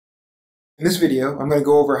In this video, I'm going to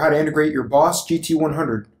go over how to integrate your Boss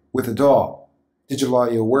GT-100 with a DAW, digital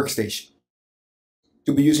audio workstation.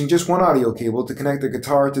 You'll be using just one audio cable to connect the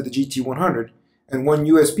guitar to the GT-100 and one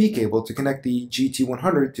USB cable to connect the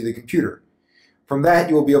GT-100 to the computer. From that,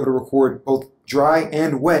 you will be able to record both dry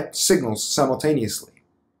and wet signals simultaneously.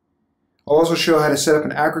 I'll also show how to set up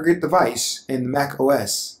an aggregate device in Mac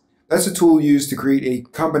OS. That's a tool used to create a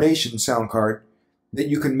combination sound card that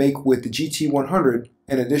you can make with the GT-100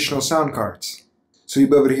 and additional sound cards. So you'll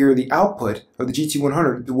be able to hear the output of the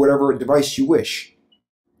GT-100 to whatever device you wish.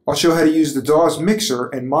 I'll show how to use the DAWs mixer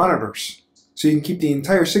and monitors, so you can keep the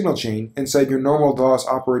entire signal chain inside your normal DAWs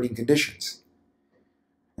operating conditions.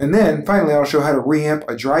 And then, finally, I'll show how to reamp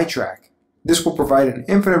a dry track. This will provide an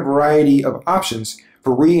infinite variety of options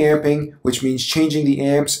for reamping, which means changing the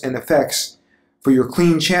amps and effects for your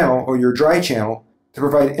clean channel or your dry channel to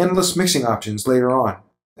provide endless mixing options later on.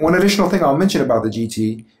 One additional thing I'll mention about the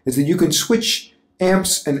GT is that you can switch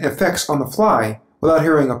amps and effects on the fly without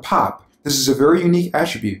hearing a pop. This is a very unique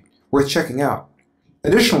attribute worth checking out.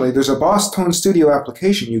 Additionally, there's a Boss Tone Studio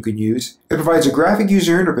application you can use. It provides a graphic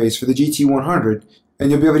user interface for the GT-100, and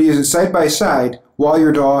you'll be able to use it side by side while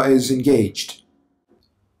your DAW is engaged.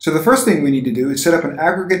 So the first thing we need to do is set up an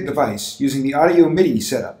aggregate device using the audio MIDI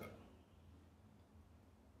setup.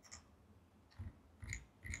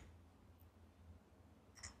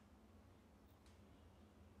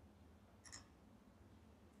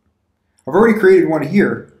 I've already created one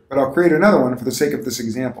here, but I'll create another one for the sake of this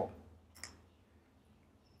example.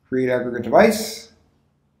 Create aggregate device.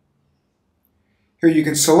 Here you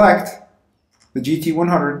can select the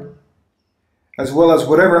GT-100 as well as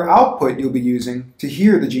whatever output you'll be using to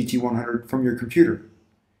hear the GT-100 from your computer.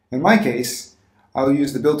 In my case, I'll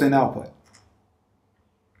use the built-in output.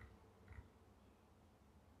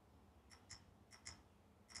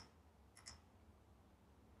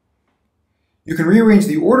 You can rearrange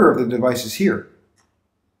the order of the devices here.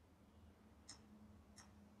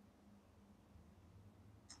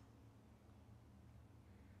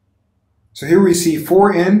 So here we see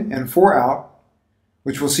 4 in and 4 out,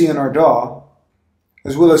 which we'll see in our DAW,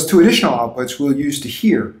 as well as 2 additional outputs we'll use to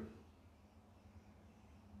hear.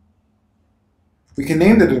 We can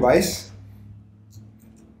name the device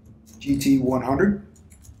GT-100.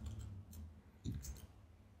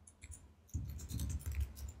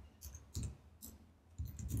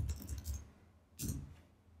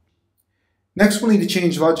 Next, we'll need to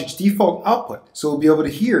change Logic's default output so we'll be able to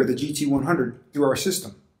hear the GT-100 through our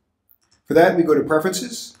system. For that, we go to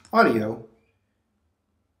Preferences, Audio,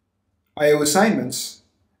 I/O Assignments,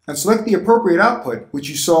 and select the appropriate output, which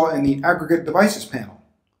you saw in the Aggregate Devices panel.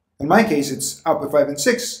 In my case, it's output 5 and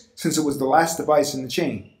 6, since it was the last device in the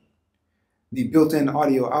chain, the built-in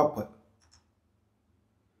audio output.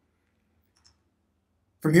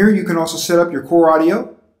 From here, you can also set up your core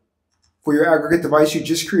audio for your aggregate device you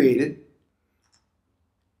just created.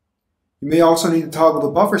 You may also need to toggle the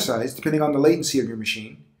buffer size depending on the latency of your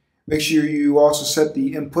machine. Make sure you also set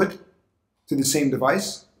the input to the same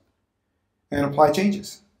device and apply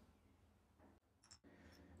changes.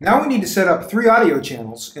 Now we need to set up 3 audio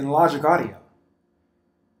channels in Logic Audio.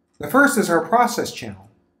 The first is our process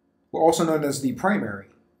channel, also known as the primary.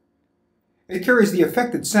 It carries the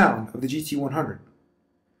affected sound of the GT-100.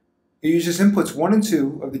 It uses inputs 1 and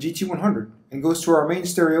 2 of the GT-100 and goes to our main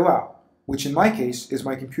stereo out, which in my case is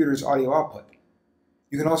my computer's audio output.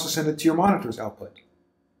 You can also send it to your monitor's output.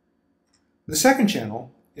 The second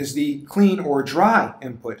channel is the clean or dry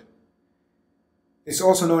input. It's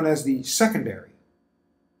also known as the secondary.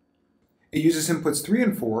 It uses inputs 3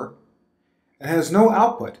 and 4 and has no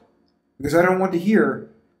output because I don't want to hear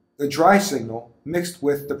the dry signal mixed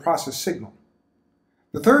with the process signal.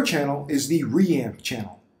 The third channel is the reamp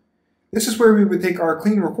channel. This is where we would take our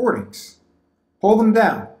clean recordings, hold them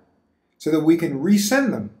down, so that we can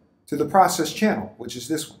resend them to the process channel, which is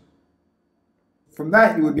this one. From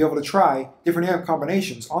that, you would be able to try different amp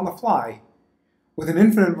combinations on the fly with an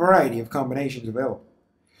infinite variety of combinations available.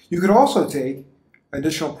 You could also take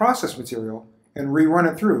additional process material and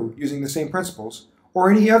rerun it through using the same principles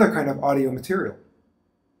or any other kind of audio material.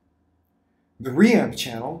 The reamp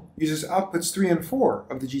channel uses outputs 3 and 4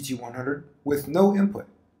 of the GT-100 with no input.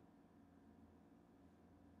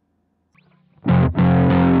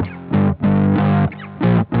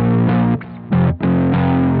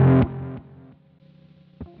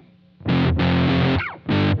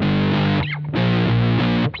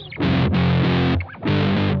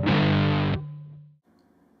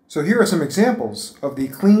 So here are some examples of the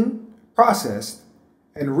clean, processed,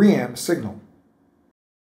 and reamp signal.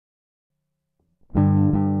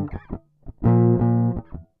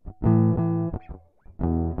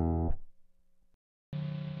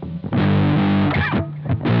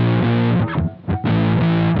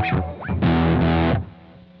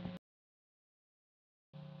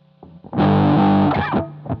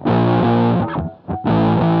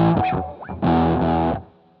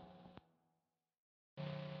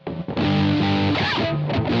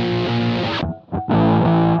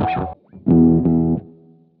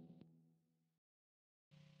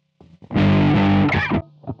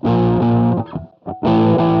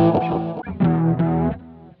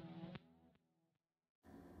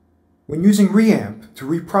 When using reamp to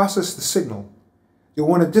reprocess the signal, you'll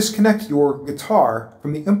want to disconnect your guitar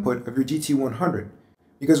from the input of your GT-100,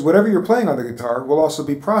 because whatever you're playing on the guitar will also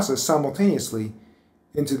be processed simultaneously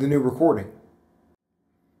into the new recording.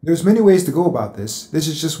 There's many ways to go about this. This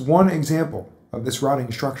is just one example of this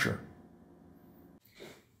routing structure.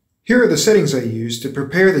 Here are the settings I used to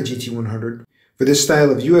prepare the GT-100 for this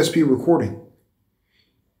style of USB recording.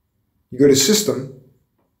 You go to System,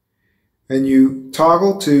 and you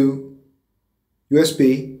toggle to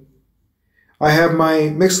USB. I have my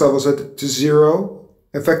mix level set to 0,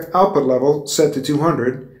 effect output level set to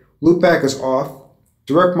 200, loopback is off,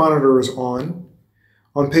 direct monitor is on.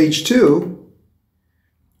 On page 2,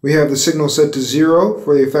 we have the signal set to 0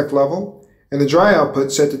 for the effect level, and the dry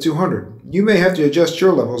output set to 200. You may have to adjust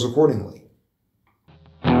your levels accordingly.